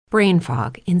brain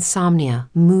fog, insomnia,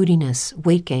 moodiness,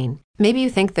 weight gain. Maybe you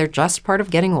think they're just part of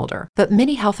getting older, but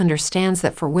MIDI Health understands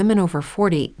that for women over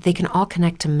 40, they can all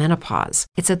connect to menopause.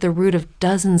 It's at the root of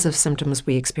dozens of symptoms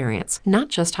we experience, not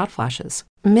just hot flashes.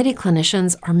 MIDI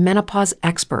clinicians are menopause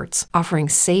experts, offering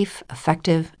safe,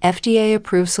 effective,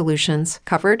 FDA-approved solutions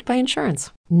covered by insurance.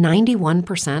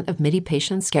 91% of MIDI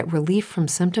patients get relief from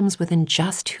symptoms within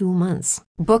just 2 months.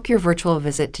 Book your virtual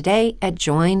visit today at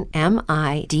joinmidi.com.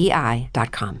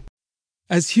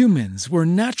 As humans, we're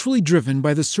naturally driven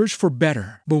by the search for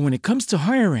better. But when it comes to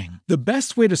hiring, the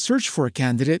best way to search for a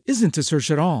candidate isn't to search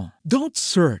at all. Don't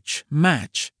search,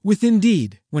 match with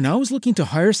Indeed. When I was looking to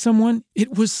hire someone,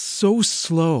 it was so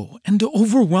slow and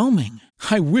overwhelming.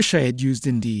 I wish I had used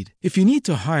Indeed. If you need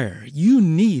to hire, you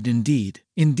need Indeed.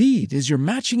 Indeed is your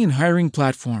matching and hiring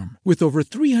platform with over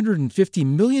 350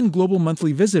 million global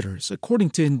monthly visitors,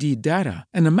 according to Indeed data,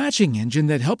 and a matching engine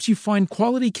that helps you find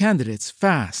quality candidates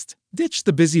fast. Ditch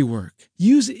the busy work.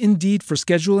 Use Indeed for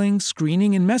scheduling,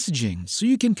 screening, and messaging so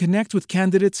you can connect with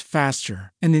candidates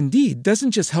faster. And Indeed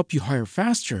doesn't just help you hire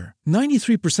faster.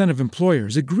 93% of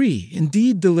employers agree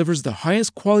Indeed delivers the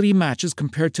highest quality matches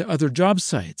compared to other job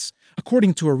sites,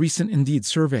 according to a recent Indeed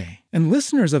survey. And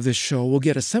listeners of this show will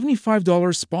get a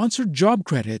 $75 sponsored job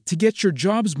credit to get your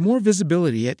jobs more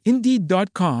visibility at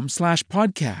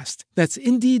Indeed.com/podcast. That's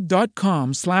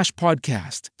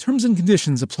Indeed.com/podcast. Terms and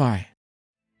conditions apply.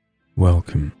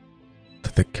 Welcome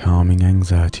to the Calming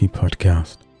Anxiety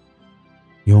Podcast,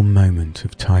 your moment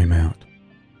of time out,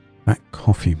 that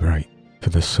coffee break for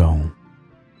the soul.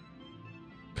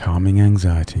 Calming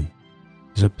Anxiety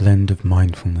is a blend of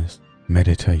mindfulness,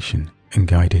 meditation, and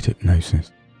guided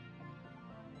hypnosis.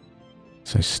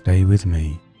 So stay with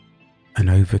me and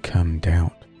overcome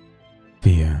doubt,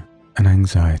 fear, and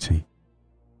anxiety.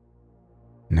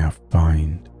 Now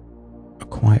find a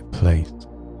quiet place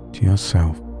to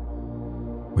yourself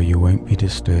where you won't be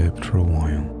disturbed for a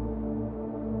while.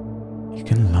 You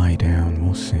can lie down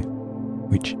or sit,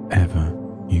 whichever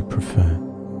you prefer.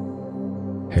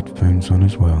 Headphones on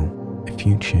as well, if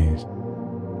you choose.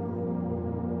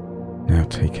 Now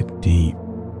take a deep,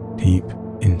 deep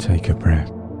intake of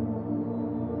breath.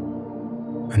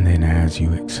 And then as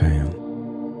you exhale,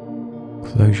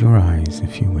 close your eyes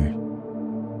if you wish.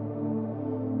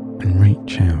 And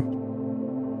reach out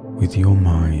with your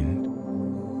mind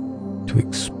to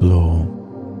explore,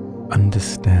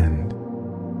 understand,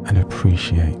 and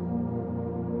appreciate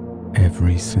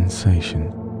every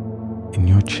sensation in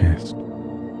your chest.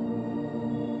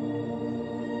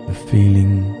 The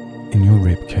feeling in your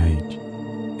rib cage,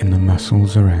 in the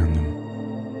muscles around them,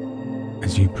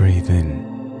 as you breathe in,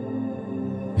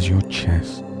 as your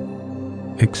chest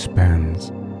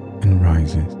expands and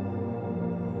rises.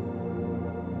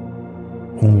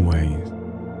 Always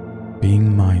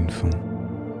being mindful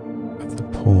of the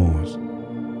pause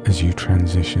as you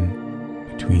transition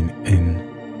between in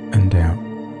and out.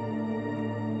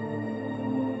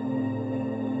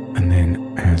 And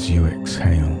then as you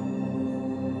exhale,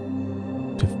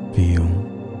 to feel,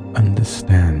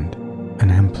 understand,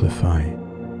 and amplify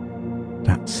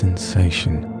that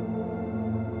sensation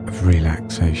of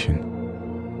relaxation,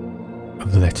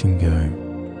 of letting go,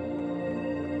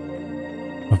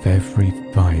 of every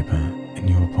fibre in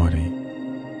your body,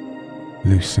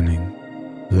 loosening,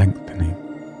 lengthening,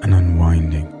 and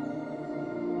unwinding.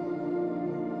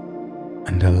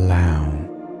 And allow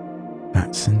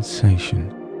that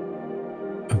sensation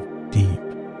of deep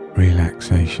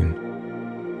relaxation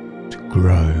to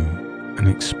grow and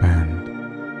expand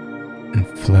and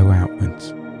flow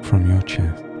outwards from your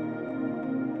chest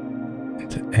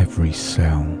into every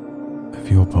cell of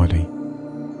your body.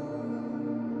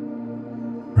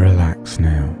 Relax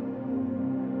now,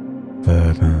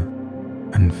 further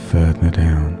and further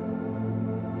down,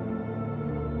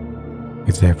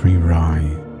 with every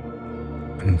rise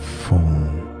and fall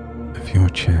of your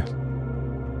chest,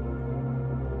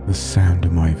 the sound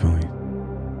of my voice,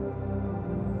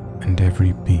 and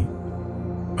every beat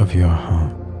of your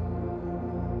heart.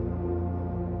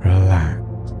 Relax.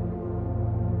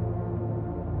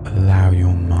 Allow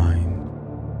your mind,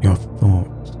 your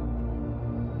thoughts,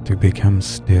 to become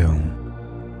still.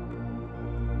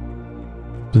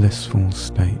 Blissful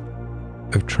state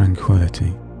of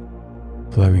tranquility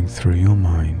flowing through your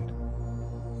mind.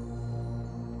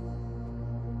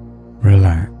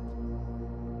 Relax.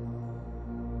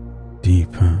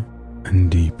 Deeper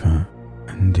and deeper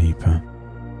and deeper.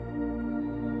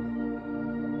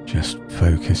 Just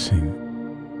focusing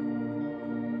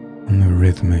on the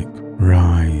rhythmic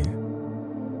rise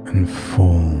and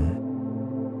fall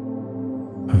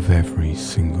of every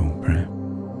single breath.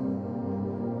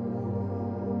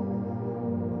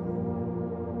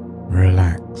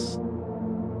 Relax,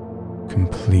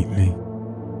 completely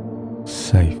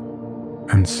safe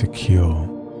and secure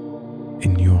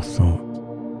in your thoughts,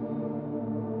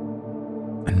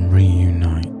 and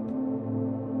reunite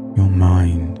your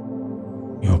mind,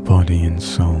 your body and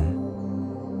soul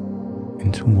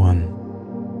into one,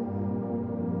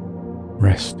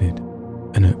 rested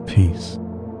and at peace,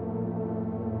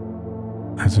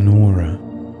 as an aura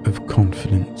of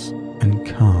confidence and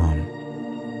calm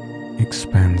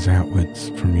expands outwards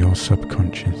from your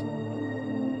subconscious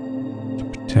to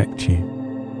protect you,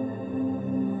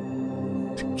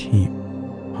 to keep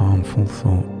harmful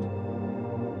thought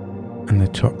and the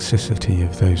toxicity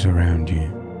of those around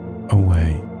you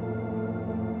away.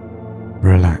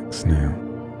 Relax now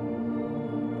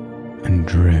and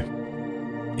drift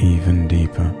even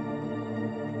deeper,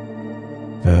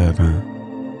 further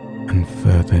and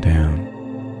further down,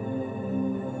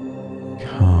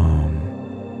 calm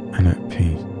and at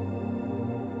peace.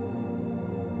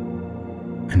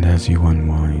 And as you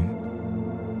unwind,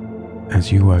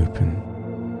 as you open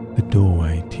the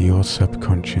doorway to your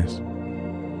subconscious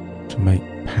to make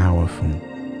powerful,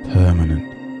 permanent,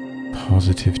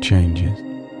 positive changes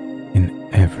in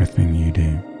everything you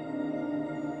do,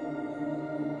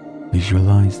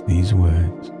 visualize these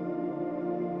words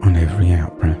on every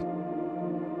out-breath,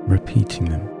 repeating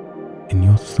them in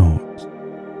your thoughts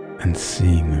and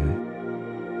seeing them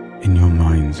in your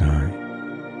mind's eye.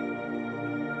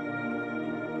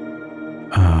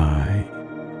 I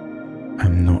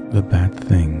am not the bad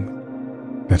things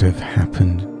that have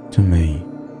happened to me.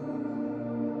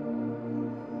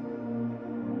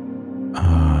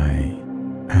 I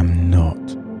am not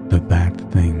the bad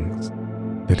things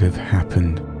that have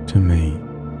happened to me.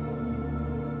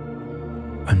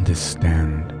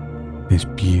 Understand this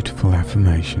beautiful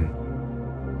affirmation.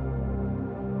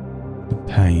 The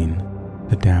pain,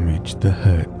 the damage, the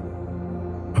hurt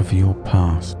of your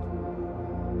past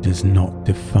does not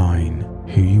define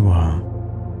who you are,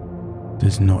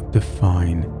 does not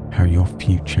define how your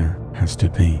future has to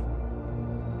be.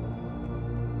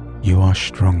 You are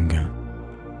stronger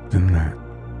than that.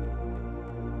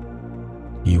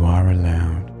 You are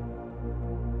allowed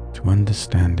to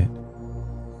understand it,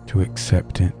 to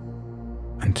accept it,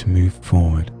 and to move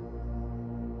forward.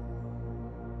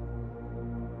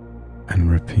 And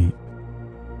repeat,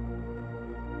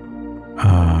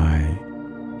 I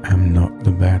am not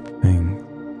the bad things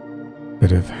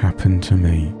that have happened to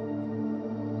me.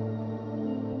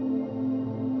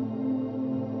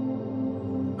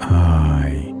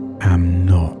 I am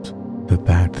not the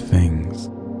bad things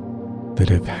that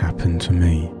have happened to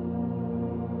me.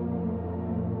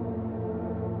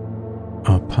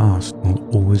 Our past will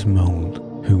always mould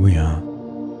who we are.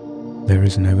 There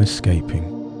is no escaping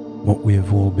what we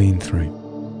have all been through,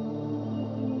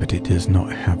 but it does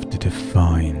not have to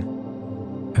define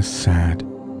a sad,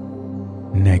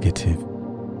 negative,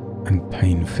 and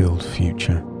pain-filled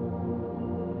future.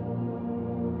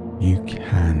 You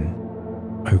can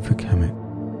overcome it.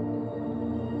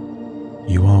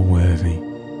 You are worthy.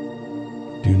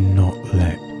 Do not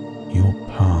let your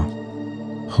past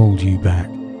hold you back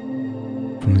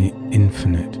from the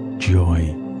infinite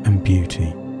joy and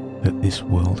beauty that this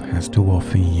world has to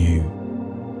offer you.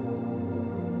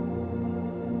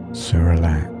 So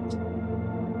relax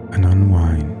and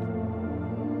unwind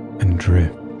and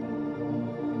drift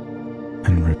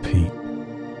and repeat,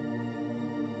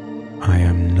 I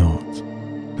am not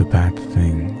the bad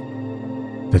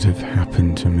thing that have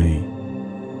happened to me,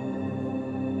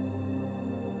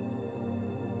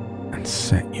 and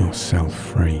set yourself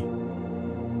free.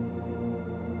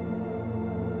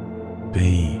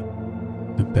 Be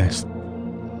the best,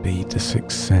 be the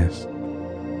success,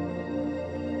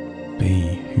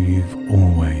 be who you've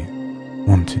always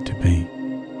wanted to be.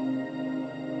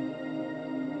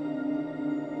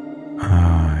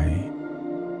 I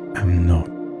am not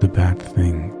the bad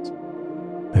things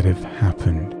that have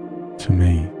happened to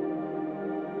me.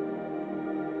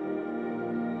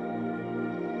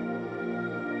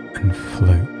 And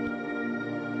float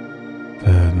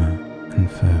further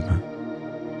and further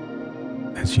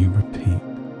as you repeat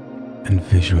and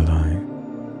visualize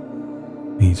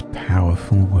these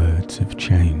powerful words of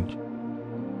change.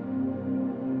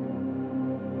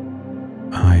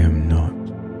 I am not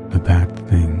the bad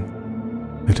thing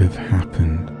that have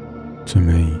happened to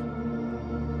me.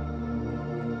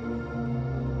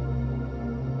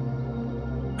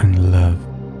 And love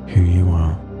who you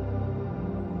are.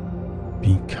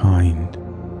 Be kind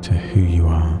to who you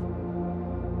are.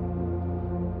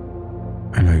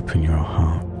 And open your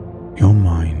heart, your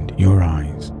mind, your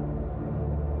eyes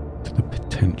to the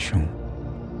potential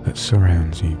that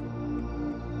surrounds you.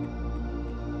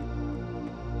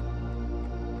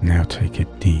 Now take a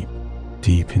deep,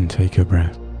 deep intake of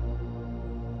breath.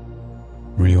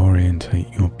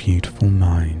 Reorientate your beautiful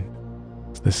mind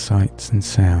to the sights and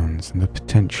sounds and the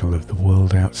potential of the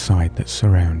world outside that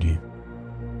surround you.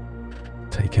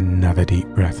 Take another deep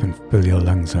breath and fill your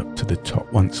lungs up to the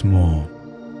top once more,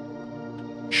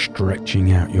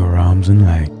 stretching out your arms and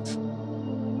legs,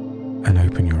 and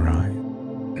open your eyes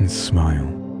and smile.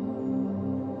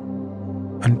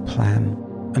 And plan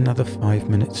another 5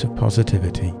 minutes of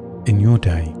positivity in your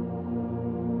day.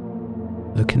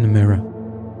 Look in the mirror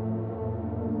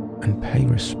and pay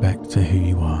respect to who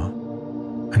you are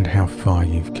and how far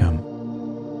you've come.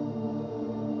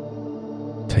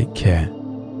 Take care.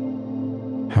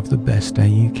 Have the best day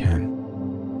you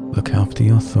can. Look after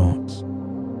your thoughts.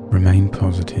 Remain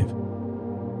positive.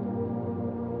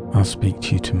 I'll speak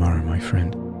to you tomorrow, my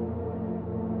friend.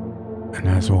 And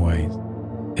as always,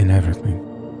 in everything,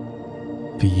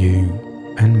 for you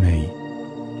and me,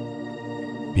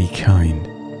 be kind.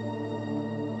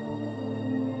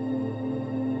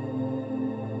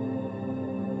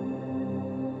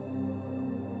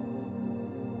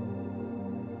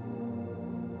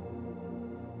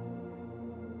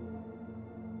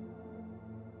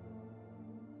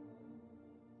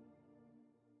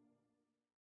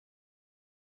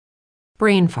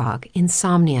 Brain fog,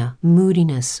 insomnia,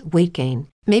 moodiness, weight gain.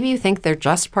 Maybe you think they're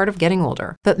just part of getting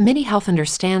older, but MIDI Health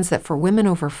understands that for women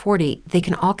over 40, they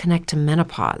can all connect to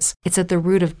menopause. It's at the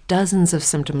root of dozens of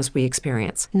symptoms we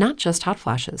experience, not just hot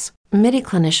flashes. MIDI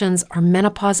clinicians are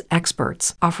menopause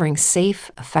experts, offering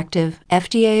safe, effective,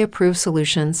 FDA-approved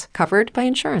solutions covered by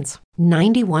insurance.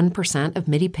 91% of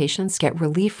MIDI patients get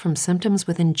relief from symptoms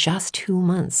within just 2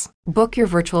 months. Book your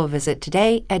virtual visit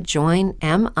today at joinmidi.com.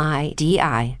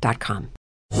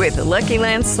 With the Lucky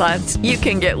Land Slots, you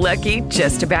can get lucky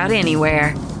just about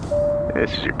anywhere.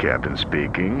 This is your captain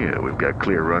speaking. We've got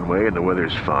clear runway and the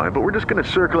weather's fine, but we're just going to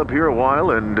circle up here a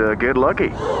while and get lucky.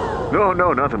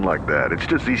 No, nothing like that. It's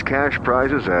just these cash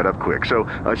prizes add up quick. So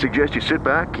I suggest you sit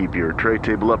back, keep your tray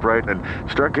table upright, and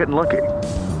start getting lucky.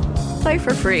 Play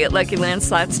for free at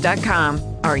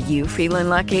LuckyLandSlots.com. Are you feeling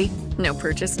lucky? No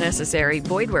purchase necessary.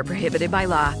 Void where prohibited by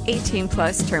law.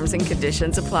 18+ terms and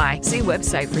conditions apply. See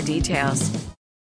website for details.